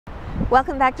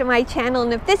Welcome back to my channel,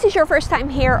 and if this is your first time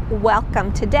here,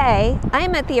 welcome. Today I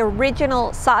am at the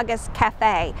original Saugus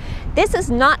Cafe. This is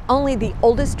not only the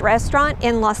oldest restaurant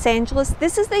in Los Angeles,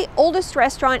 this is the oldest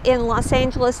restaurant in Los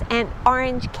Angeles and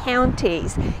Orange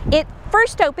counties. It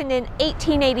first opened in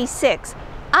 1886,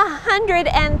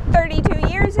 132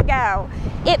 years ago.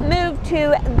 It moved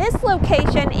to this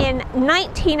location in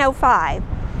 1905.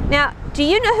 Now, do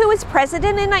you know who was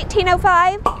president in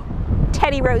 1905?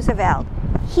 Teddy Roosevelt.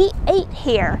 He ate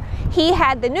here. He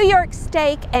had the New York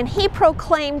steak and he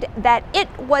proclaimed that it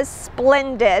was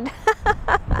splendid.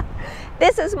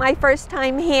 This is my first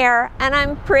time here and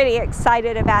I'm pretty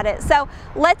excited about it. So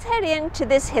let's head into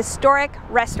this historic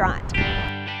restaurant.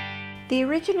 The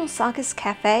original Saugus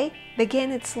Cafe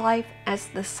began its life as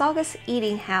the Saugus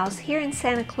Eating House here in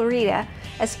Santa Clarita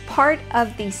as part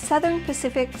of the Southern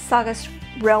Pacific Saugus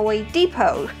Railway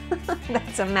Depot.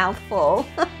 That's a mouthful.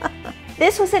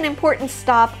 This was an important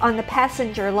stop on the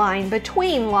passenger line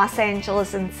between Los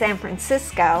Angeles and San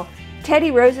Francisco. Teddy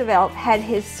Roosevelt had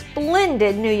his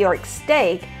splendid New York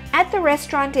steak at the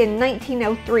restaurant in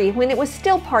 1903 when it was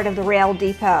still part of the rail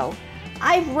depot.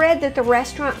 I've read that the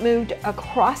restaurant moved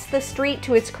across the street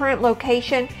to its current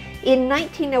location in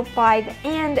 1905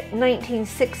 and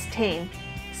 1916.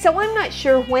 So I'm not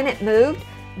sure when it moved,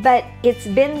 but it's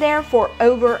been there for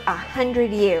over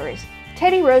 100 years.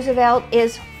 Teddy Roosevelt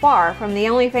is far from the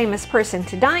only famous person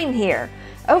to dine here.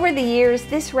 Over the years,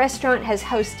 this restaurant has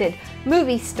hosted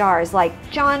movie stars like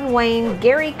John Wayne,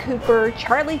 Gary Cooper,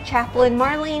 Charlie Chaplin,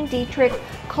 Marlene Dietrich,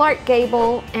 Clark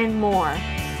Gable, and more.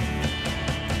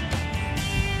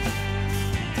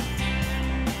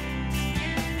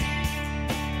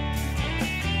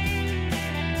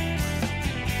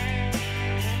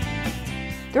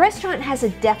 The restaurant has a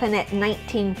definite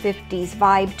 1950s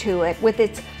vibe to it with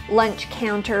its lunch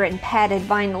counter and padded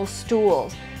vinyl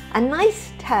stools. A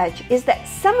nice touch is that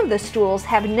some of the stools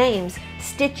have names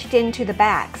stitched into the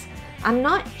backs. I'm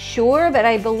not sure, but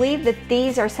I believe that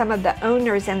these are some of the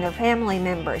owners and their family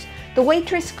members. The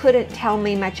waitress couldn't tell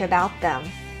me much about them.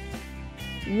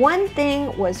 One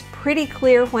thing was pretty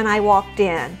clear when I walked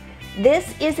in.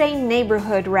 This is a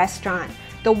neighborhood restaurant.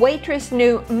 The waitress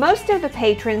knew most of the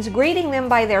patrons, greeting them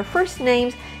by their first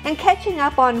names and catching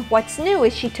up on what's new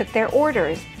as she took their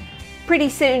orders. Pretty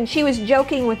soon she was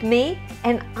joking with me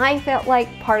and I felt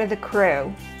like part of the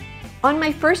crew. On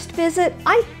my first visit,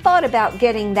 I thought about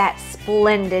getting that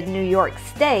splendid New York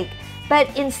steak,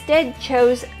 but instead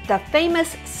chose the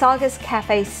famous Saugus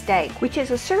Cafe steak, which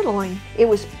is a sirloin. It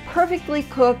was perfectly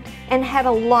cooked and had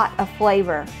a lot of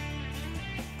flavor.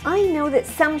 I know that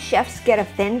some chefs get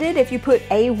offended if you put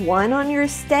A1 on your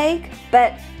steak,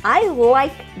 but I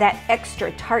like that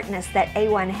extra tartness that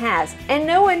A1 has, and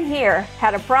no one here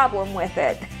had a problem with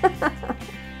it.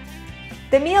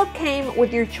 The meal came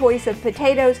with your choice of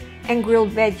potatoes and grilled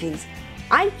veggies.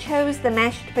 I chose the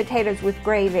mashed potatoes with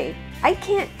gravy. I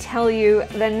can't tell you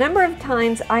the number of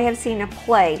times I have seen a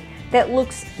plate that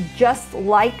looks just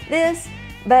like this,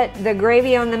 but the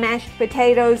gravy on the mashed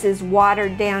potatoes is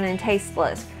watered down and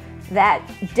tasteless. That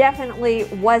definitely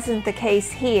wasn't the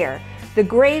case here. The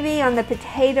gravy on the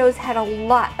potatoes had a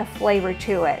lot of flavor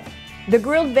to it. The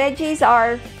grilled veggies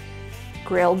are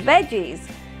grilled veggies.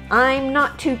 I'm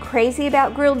not too crazy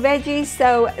about grilled veggies,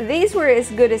 so these were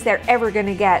as good as they're ever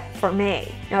gonna get for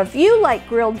me. Now, if you like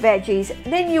grilled veggies,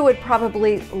 then you would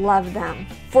probably love them.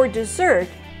 For dessert,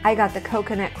 I got the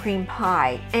coconut cream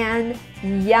pie, and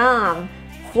yum!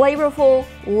 Flavorful,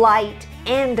 light,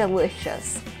 and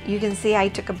delicious. You can see I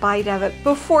took a bite of it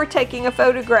before taking a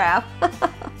photograph.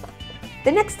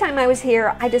 The next time I was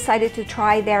here, I decided to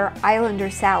try their Islander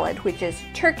salad, which is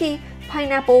turkey,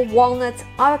 pineapple, walnuts,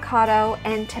 avocado,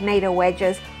 and tomato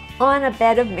wedges on a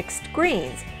bed of mixed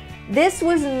greens. This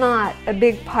was not a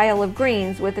big pile of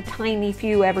greens with a tiny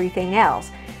few everything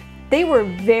else. They were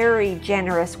very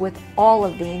generous with all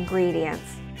of the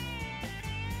ingredients.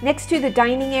 Next to the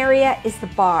dining area is the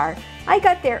bar. I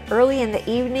got there early in the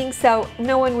evening, so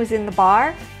no one was in the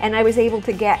bar, and I was able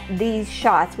to get these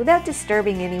shots without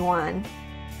disturbing anyone.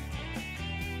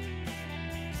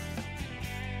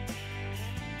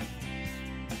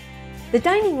 The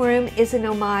dining room is an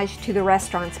homage to the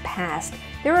restaurant's past.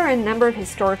 There are a number of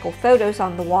historical photos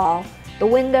on the wall. The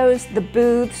windows, the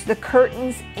booths, the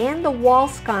curtains, and the wall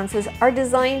sconces are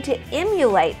designed to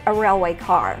emulate a railway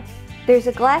car. There's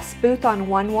a glass booth on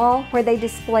one wall where they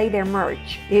display their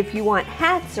merch. If you want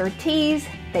hats or tees,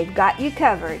 they've got you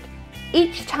covered.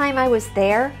 Each time I was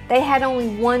there, they had only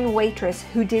one waitress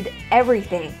who did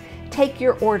everything. Take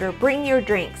your order, bring your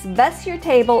drinks, bus your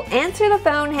table, answer the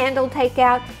phone, handle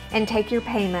takeout, and take your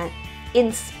payment.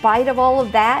 In spite of all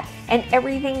of that and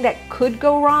everything that could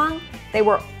go wrong, They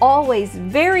were always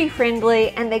very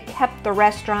friendly and they kept the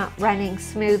restaurant running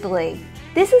smoothly.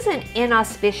 This is an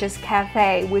inauspicious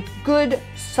cafe with good,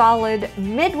 solid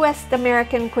Midwest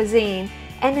American cuisine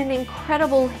and an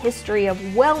incredible history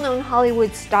of well-known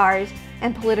Hollywood stars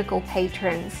and political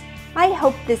patrons. I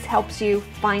hope this helps you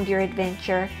find your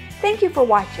adventure. Thank you for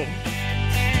watching.